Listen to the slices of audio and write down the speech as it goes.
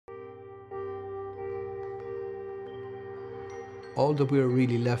All that we're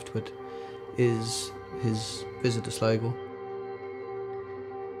really left with is his visit to Sligo.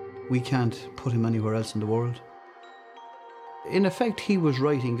 We can't put him anywhere else in the world. In effect, he was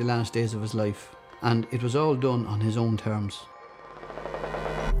writing the last days of his life, and it was all done on his own terms.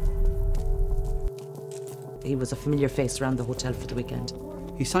 He was a familiar face around the hotel for the weekend.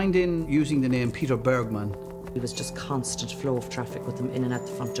 He signed in using the name Peter Bergmann. It was just constant flow of traffic with him in and out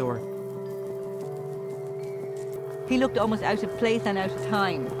the front door. He looked almost out of place and out of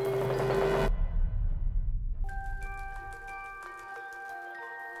time.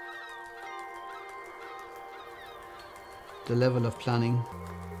 The level of planning,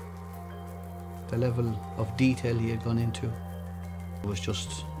 the level of detail he had gone into was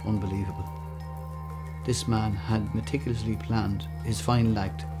just unbelievable. This man had meticulously planned his final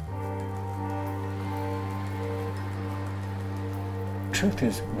act. The truth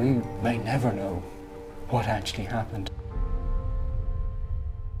is, we may never know what actually happened.